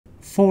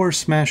For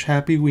Smash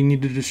Happy, we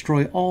need to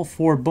destroy all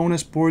 4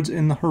 bonus boards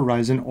in the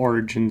Horizon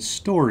Origins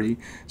story.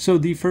 So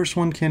the first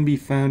one can be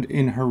found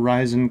in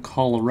Horizon,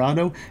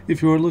 Colorado.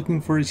 If you are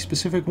looking for a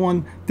specific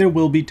one, there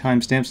will be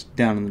timestamps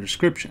down in the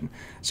description.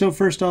 So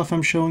first off,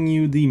 I'm showing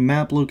you the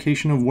map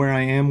location of where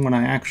I am when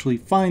I actually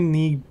find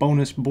the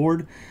bonus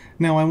board.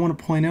 Now I want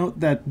to point out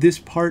that this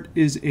part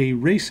is a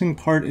racing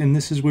part, and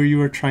this is where you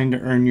are trying to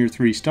earn your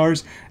 3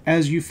 stars.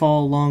 As you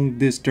fall along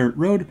this dirt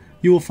road,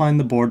 you will find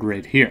the board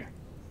right here.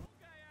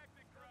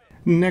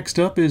 Next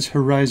up is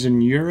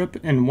Horizon Europe,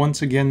 and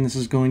once again this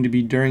is going to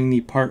be during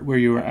the part where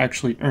you are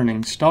actually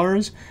earning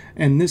stars,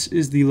 and this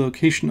is the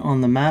location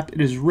on the map. It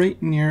is right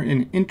near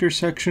an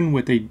intersection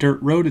with a dirt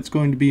road. It's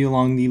going to be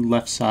along the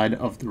left side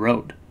of the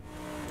road.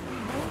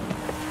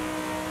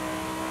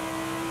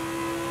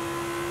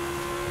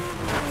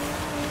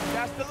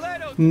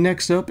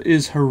 Next up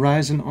is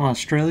Horizon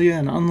Australia,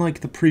 and unlike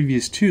the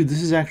previous 2,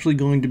 this is actually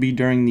going to be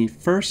during the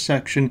first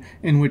section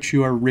in which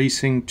you are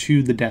racing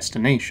to the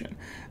destination.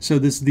 So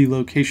this is the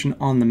location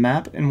on the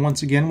map, and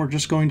once again we're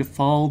just going to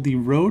follow the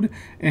road,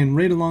 and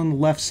right along the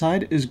left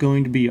side is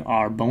going to be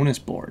our bonus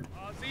board.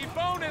 Aussie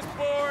bonus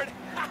board!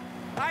 Ha!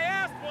 I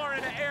asked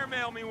Warren to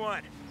airmail me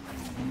one!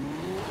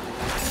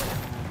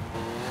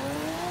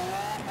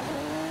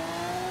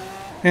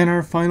 And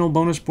our final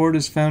bonus board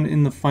is found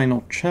in the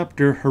final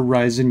chapter,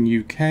 Horizon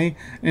UK,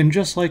 and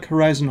just like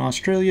Horizon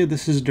Australia,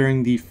 this is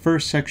during the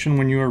first section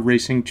when you are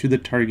racing to the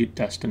target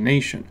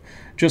destination.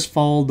 Just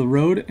follow the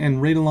road,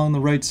 and right along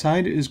the right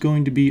side is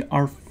going to be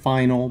our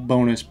final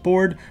bonus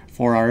board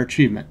for our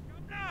achievement.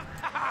 Look,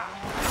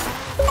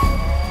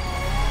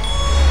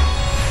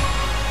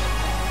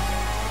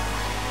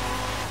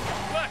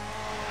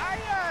 I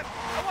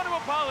want to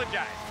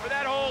apologize for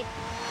that whole,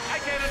 I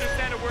can't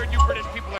understand a word you British people are